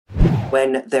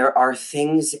When there are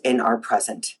things in our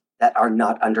present that are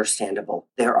not understandable,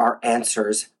 there are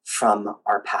answers from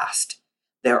our past.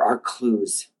 There are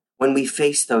clues. When we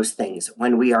face those things,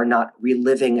 when we are not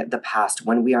reliving the past,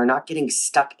 when we are not getting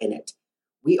stuck in it,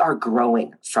 we are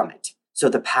growing from it. So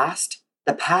the past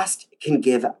can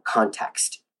give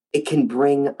context. It can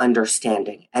bring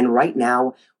understanding. And right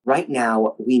now,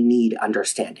 we need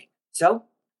understanding. So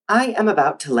I am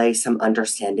about to lay some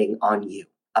understanding on you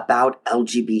about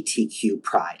LGBTQ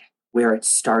pride, where it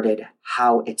started,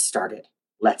 how it started.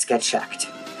 Let's get checked.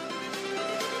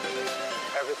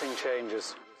 Everything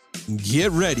changes.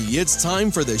 Get ready. It's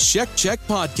time for the Check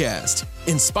podcast,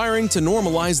 inspiring to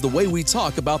normalize the way we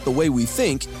talk about the way we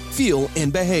think, feel,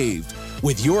 and behave.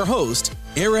 With your host,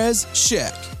 Erez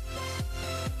Sheck.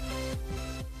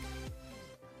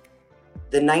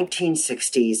 The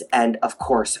 1960s, and of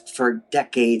course for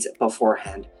decades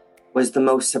beforehand, was the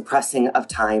most suppressing of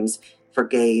times for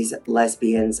gays,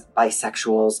 lesbians,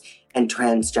 bisexuals, and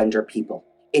transgender people.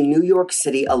 In New York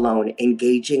City alone,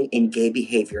 engaging in gay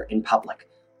behavior in public,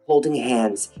 holding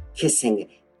hands, kissing,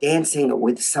 dancing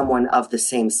with someone of the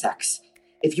same sex.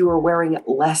 If you were wearing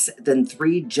less than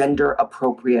 3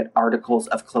 gender-appropriate articles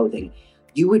of clothing,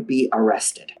 you would be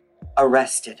arrested.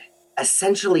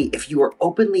 Essentially, if you were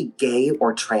openly gay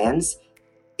or trans,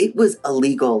 it was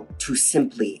illegal to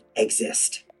simply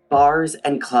exist. Bars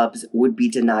and clubs would be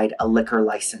denied a liquor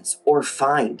license or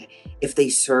fined if they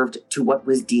served to what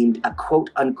was deemed a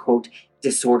quote-unquote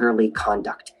disorderly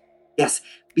conduct. Yes,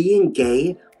 being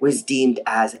gay was deemed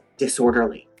as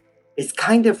disorderly. It's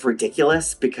kind of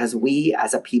ridiculous because we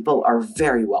as a people are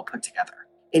very well put together.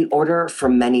 In order for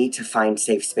many to find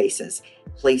safe spaces,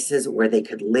 places where they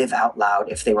could live out loud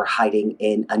if they were hiding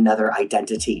in another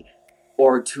identity,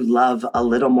 or to love a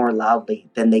little more loudly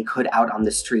than they could out on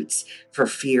the streets for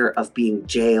fear of being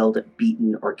jailed,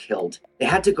 beaten, or killed. They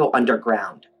had to go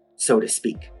underground, so to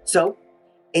speak. So,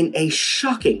 in a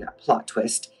shocking plot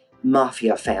twist,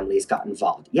 mafia families got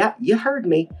involved. Yeah, you heard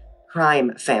me.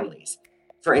 Crime families.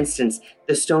 For instance,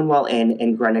 the Stonewall Inn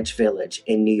in Greenwich Village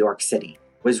in New York City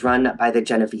was run by the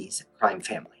Genovese crime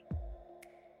family.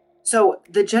 So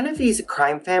the Genovese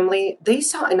crime family, they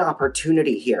saw an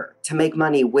opportunity here to make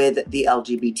money with the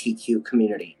LGBTQ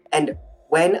community. And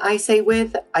when I say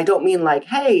with, I don't mean like,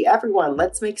 hey, everyone,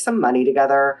 let's make some money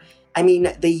together. I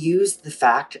mean, they used the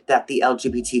fact that the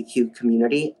LGBTQ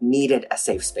community needed a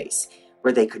safe space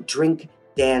where they could drink,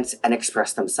 dance, and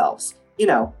express themselves. You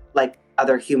know, like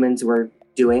other humans were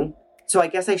doing. So I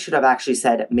guess I should have actually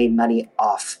said made money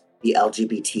off the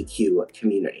LGBTQ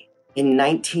community. In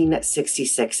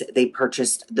 1966, they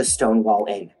purchased the Stonewall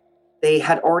Inn. They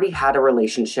had already had a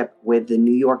relationship with the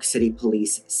New York City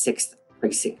Police 6th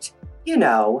Precinct. You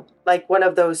know, like one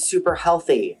of those super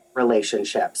healthy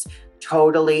relationships,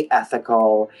 totally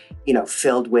ethical,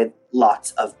 filled with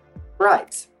lots of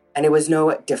bribes. And it was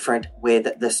no different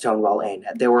with the Stonewall Inn.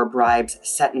 There were bribes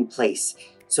set in place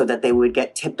so that they would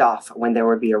get tipped off when there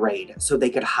would be a raid, so they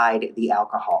could hide the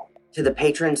alcohol. To the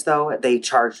patrons, though, they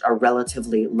charged a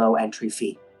relatively low entry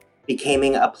fee,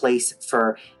 becoming a place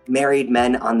for married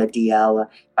men on the DL,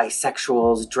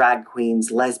 bisexuals, drag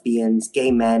queens, lesbians,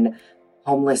 gay men,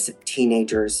 homeless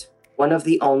teenagers, one of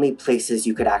the only places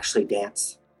you could actually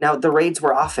dance. Now, the raids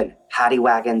were often paddy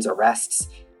wagons, arrests,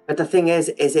 but the thing is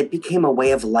it became a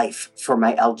way of life for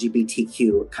my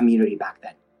LGBTQ community back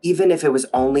then. Even if it was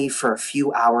only for a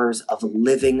few hours of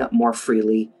living more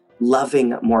freely,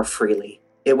 loving more freely,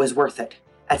 it was worth it.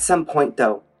 At some point,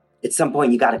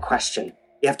 you gotta question.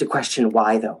 You have to question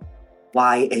why, though.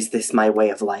 Why is this my way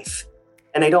of life?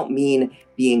 And I don't mean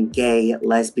being gay,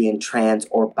 lesbian, trans,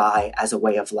 or bi as a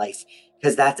way of life,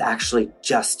 because that's actually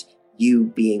just you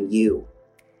being you.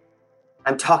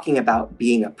 I'm talking about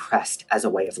being oppressed as a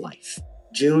way of life.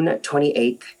 June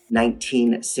 28th,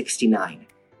 1969.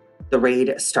 The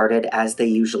raid started as they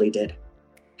usually did.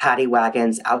 Paddy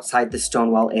wagons outside the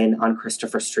Stonewall Inn on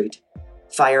Christopher Street.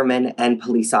 Firemen and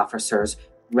police officers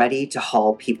ready to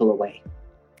haul people away.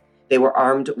 They were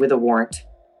armed with a warrant.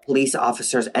 Police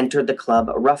officers entered the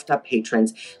club, roughed up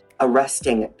patrons,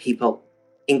 arresting people,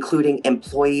 including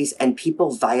employees and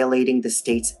people violating the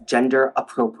state's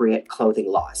gender-appropriate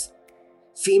clothing laws.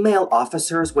 Female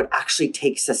officers would actually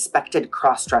take suspected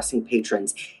cross-dressing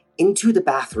patrons into the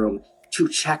bathroom to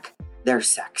check their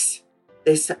sex.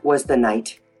 This was the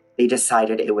night they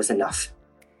decided it was enough.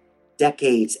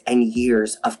 Decades and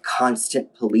years of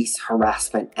constant police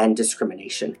harassment and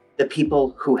discrimination. The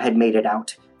people who had made it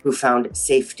out, who found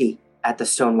safety at the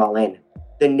Stonewall Inn,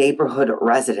 the neighborhood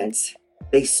residents,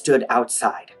 they stood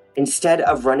outside. Instead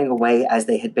of running away as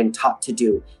they had been taught to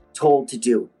do, told to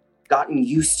do, gotten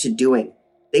used to doing,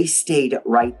 They stayed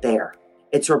right there.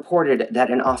 It's reported that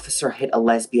an officer hit a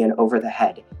lesbian over the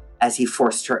head as he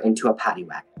forced her into a paddy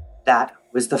wagon. That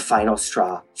was the final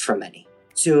straw for many.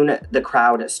 Soon, the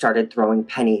crowd started throwing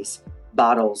pennies,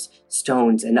 bottles,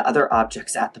 stones, and other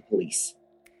objects at the police.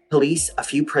 Police, a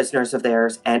few prisoners of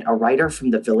theirs, and a writer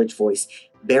from the Village Voice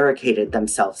barricaded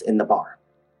themselves in the bar.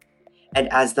 And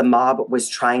as the mob was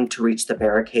trying to reach the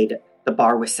barricade, the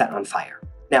bar was set on fire.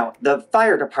 Now, the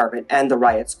fire department and the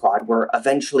riot squad were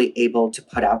eventually able to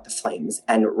put out the flames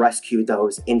and rescue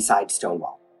those inside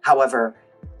Stonewall. However,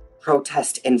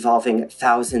 protest involving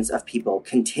thousands of people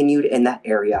continued in that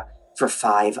area for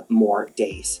 5 more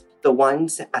days. The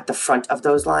ones at the front of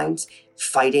those lines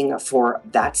fighting for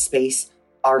that space,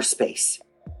 our space,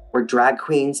 were drag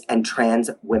queens and trans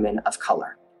women of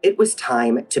color. It was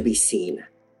time to be seen.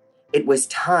 It was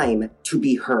time to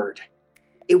be heard.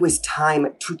 It was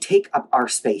time to take up our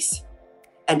space.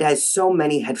 And as so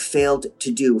many had failed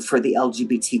to do for the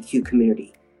LGBTQ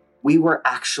community, we were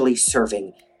actually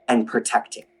serving and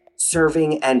protecting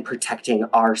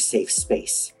our safe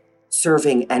space,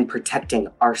 serving and protecting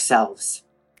ourselves,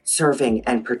 serving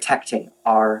and protecting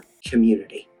our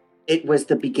community. It was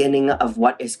the beginning of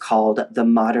what is called the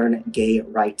modern gay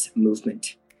rights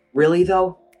movement. Really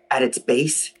though, at its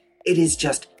base, it is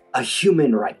just a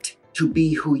human right to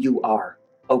be who you are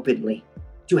openly,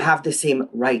 to have the same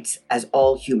rights as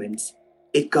all humans.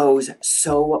 It goes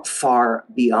so far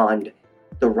beyond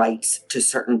the rights to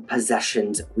certain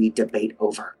possessions we debate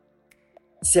over,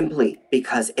 simply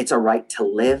because it's a right to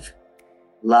live,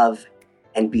 love,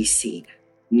 and be seen,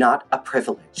 not a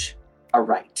privilege, a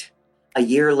right. A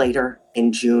year later,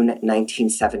 in June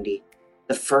 1970,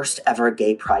 the first ever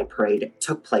gay pride parade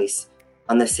took place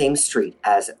on the same street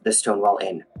as the Stonewall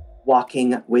Inn,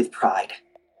 walking with pride,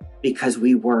 because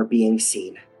we were being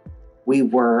seen. We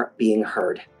were being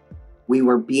heard. We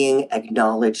were being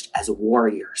acknowledged as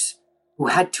warriors who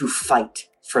had to fight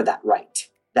for that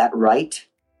right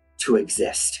to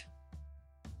exist.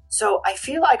 So I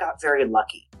feel I got very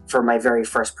lucky for my very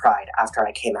first pride after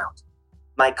I came out.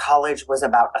 My college was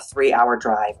about a 3-hour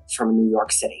drive from New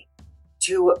York City.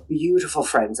 2 beautiful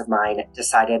friends of mine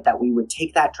decided that we would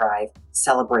take that drive,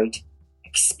 celebrate,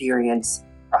 experience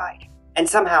pride. And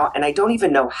somehow, and I don't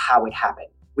even know how it happened,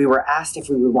 we were asked if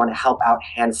we would want to help out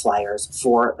hand flyers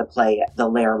for the play The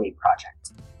Laramie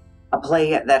Project, a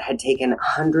play that had taken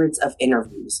hundreds of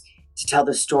interviews to tell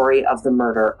the story of the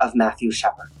murder of Matthew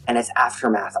Shepard and its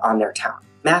aftermath on their town.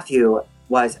 Matthew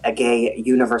was a gay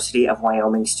University of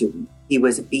Wyoming student. He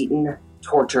was beaten,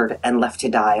 tortured, and left to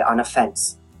die on a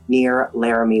fence near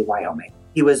Laramie, Wyoming.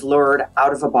 He was lured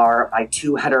out of a bar by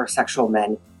 2 heterosexual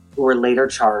men who were later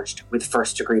charged with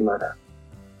first-degree murder,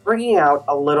 bringing out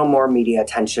a little more media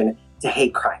attention to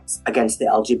hate crimes against the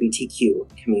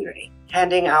LGBTQ community.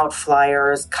 Handing out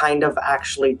flyers kind of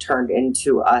actually turned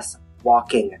into us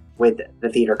walking with the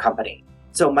theater company.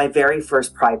 So my very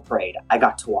first Pride Parade, I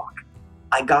got to walk.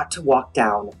 I got to walk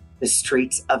down the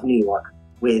streets of New York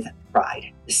with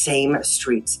Pride, the same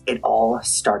streets it all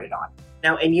started on.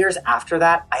 Now, in years after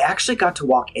that, I actually got to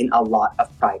walk in a lot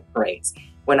of Pride parades.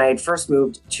 When I had first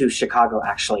moved to Chicago,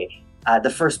 actually, the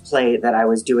first play that I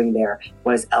was doing there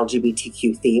was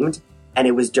LGBTQ themed, and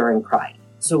it was during Pride.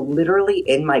 So literally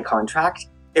in my contract,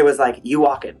 it was like, you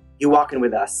walking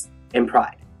with us in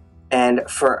Pride. And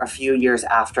for a few years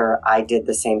after, I did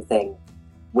the same thing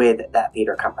with that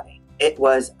theater company. It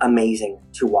was amazing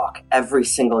to walk every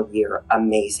single year,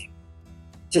 amazing.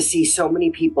 To see so many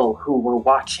people who were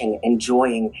watching,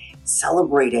 enjoying,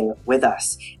 celebrating with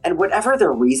us. And whatever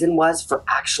their reason was for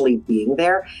actually being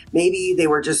there, maybe they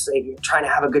were just trying to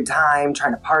have a good time,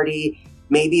 trying to party.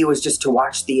 Maybe it was just to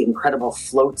watch the incredible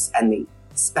floats and the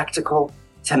spectacle.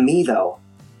 To me, though,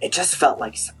 it just felt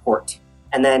like support.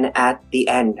 And then at the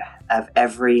end of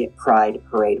every Pride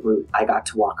parade route I got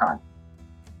to walk on,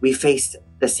 we faced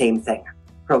the same thing.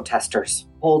 Protesters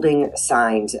holding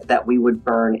signs that we would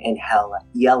burn in hell,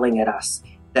 yelling at us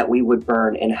that we would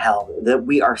burn in hell, that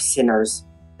we are sinners,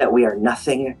 that we are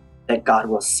nothing, that God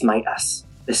will smite us.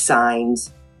 The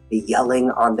signs, the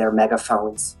yelling on their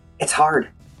megaphones. It's hard,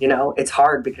 it's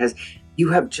hard because you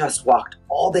have just walked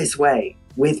all this way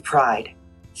with pride,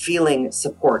 feeling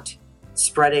support,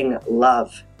 spreading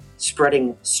love,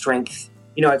 spreading strength.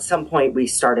 At some point we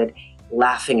started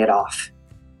laughing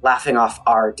off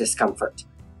our discomfort.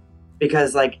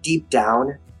 Because deep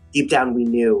down we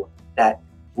knew that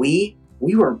we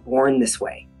were born this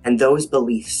way. And those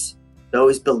beliefs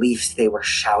they were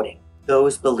shouting.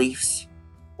 Those beliefs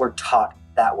were taught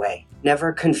that way.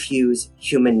 Never confuse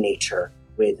human nature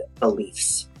with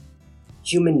beliefs.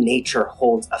 Human nature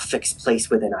holds a fixed place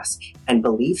within us, and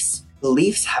beliefs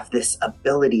Beliefs have this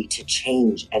ability to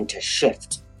change and to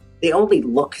shift. They only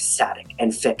look static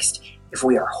and fixed if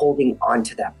we are holding on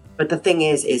to them. But the thing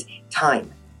is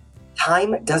time.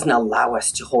 Time doesn't allow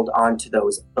us to hold on to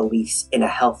those beliefs in a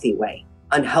healthy way.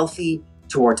 Unhealthy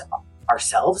towards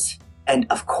ourselves, and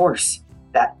of course,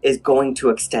 that is going to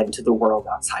extend to the world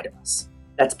outside of us.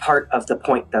 That's part of the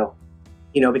point, though,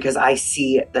 because I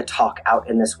see the talk out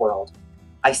in this world.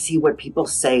 I see what people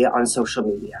say on social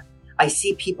media. I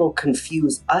see people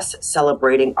confuse us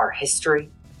celebrating our history,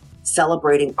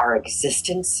 celebrating our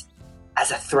existence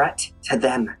as a threat to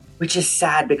them, which is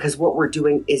sad because what we're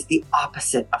doing is the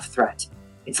opposite of threat.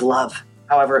 It's love.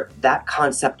 However, that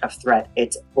concept of threat,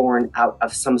 it's born out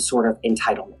of some sort of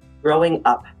entitlement. Growing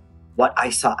up, what I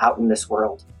saw out in this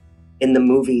world, in the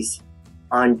movies,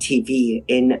 on TV,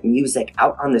 in music,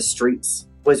 out on the streets,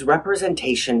 was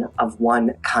representation of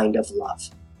one kind of love,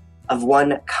 of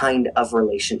one kind of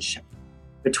relationship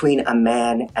between a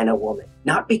man and a woman.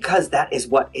 Not because that is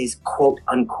what is quote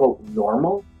unquote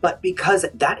normal, but because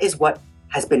that is what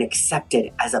has been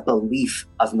accepted as a belief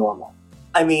of normal.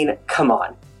 I mean, come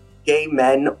on. Gay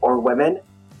men or women,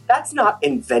 that's not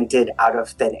invented out of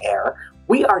thin air.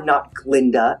 We are not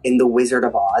Glinda in The Wizard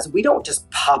of Oz. We don't just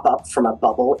pop up from a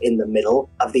bubble in the middle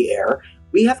of the air.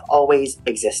 We have always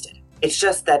existed. It's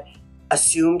just that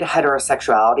assumed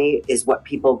heterosexuality is what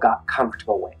people got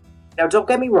comfortable with. Now, don't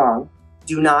get me wrong.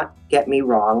 Do not get me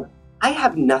wrong. I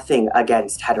have nothing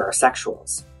against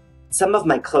heterosexuals. Some of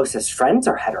my closest friends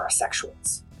are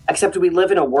heterosexuals. Except we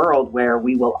live in a world where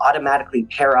we will automatically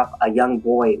pair up a young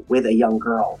boy with a young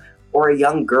girl, or a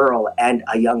young girl and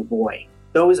a young boy.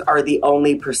 Those are the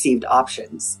only perceived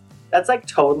options. That's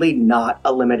totally not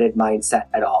a limited mindset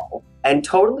at all. And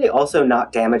totally also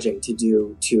not damaging to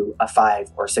do to a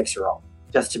 5 or 6-year-old.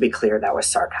 Just to be clear, that was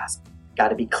sarcasm.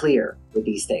 Gotta be clear with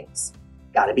these things.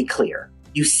 Gotta be clear.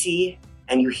 You see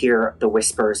and you hear the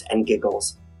whispers and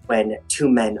giggles when two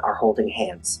men are holding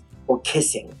hands, or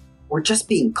kissing, or just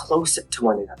being close to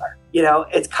one another.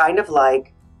 It's kind of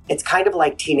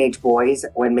like teenage boys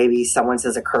when maybe someone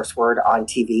says a curse word on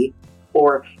TV,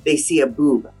 or they see a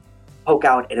boob poke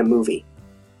out in a movie.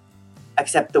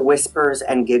 Except the whispers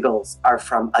and giggles are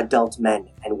from adult men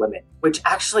and women, which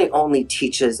actually only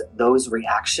teaches those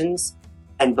reactions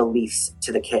and beliefs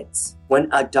to the kids. When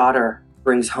a daughter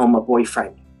brings home a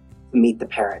boyfriend to meet the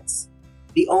parents,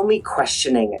 the only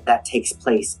questioning that takes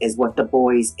place is what the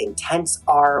boy's intents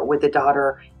are with the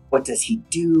daughter. What does he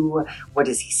do? What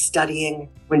is he studying?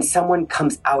 When someone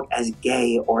comes out as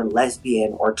gay or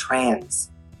lesbian or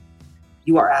trans,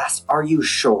 you are asked, are you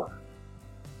sure?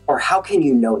 Or how can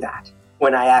you know that?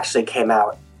 When I actually came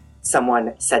out,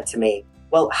 someone said to me,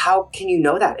 well, how can you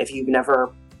know that if you've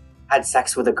never had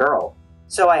sex with a girl?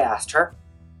 So I asked her,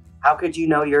 how could you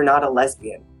know you're not a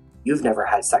lesbian? You've never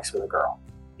had sex with a girl.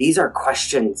 These are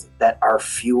questions that are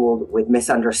fueled with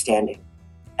misunderstanding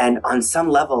and on some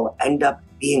level end up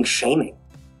being shaming.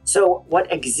 So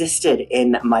what existed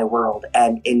in my world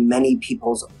and in many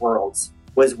people's worlds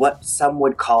was what some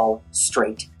would call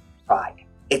straight pride.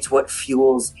 It's what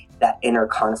fuels that inner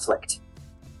conflict.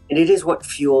 And it is what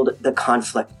fueled the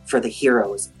conflict for the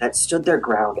heroes that stood their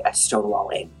ground at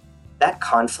Stonewall Inn. That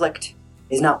conflict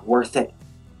is not worth it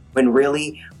when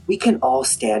really we can all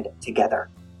stand together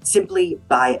simply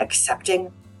by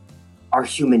accepting our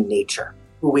human nature.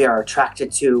 Who we are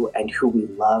attracted to and who we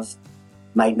love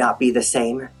might not be the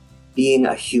same. Being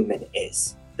a human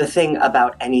is. The thing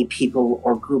about any people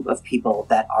or group of people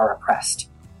that are oppressed,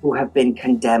 who have been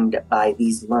condemned by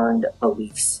these learned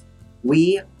beliefs,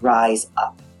 we rise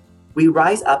up. We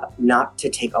rise up not to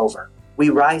take over. We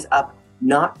rise up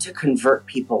not to convert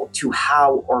people to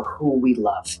how or who we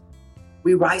love.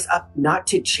 We rise up not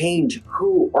to change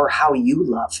who or how you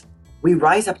love. We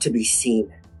rise up to be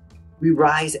seen. We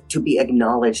rise to be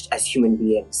acknowledged as human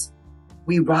beings.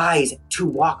 We rise to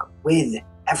walk with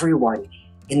everyone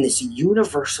in this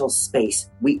universal space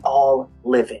we all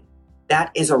live in.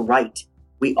 That is a right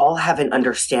we all have an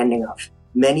understanding of.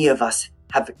 Many of us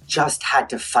have just had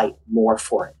to fight more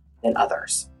for it than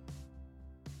others.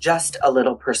 Just a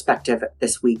little perspective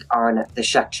this week on the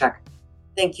Check Check.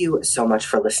 Thank you so much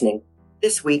for listening.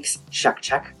 This week's Check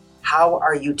Check. How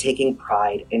are you taking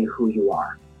pride in who you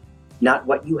are? Not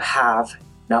what you have,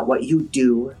 not what you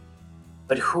do,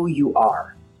 but who you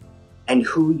are and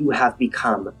who you have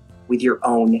become with your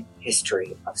own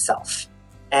history of self.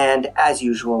 And as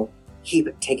usual,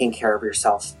 keep taking care of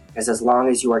yourself, because as long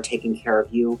as you are taking care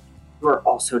of you, you are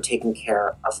also taking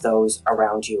care of those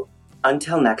around you.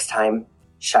 Until next time,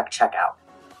 check out.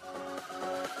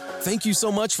 Thank you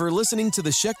so much for listening to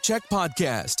the Check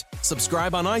podcast.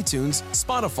 Subscribe on iTunes,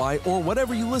 Spotify, or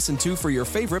whatever you listen to for your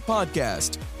favorite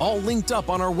podcast. All linked up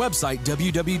on our website,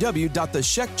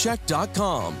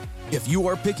 www.thecheckcheck.com. If you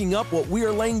are picking up what we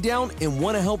are laying down and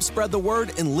want to help spread the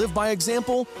word and live by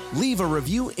example, leave a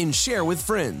review and share with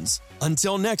friends.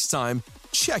 Until next time,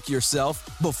 check yourself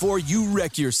before you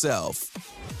wreck yourself.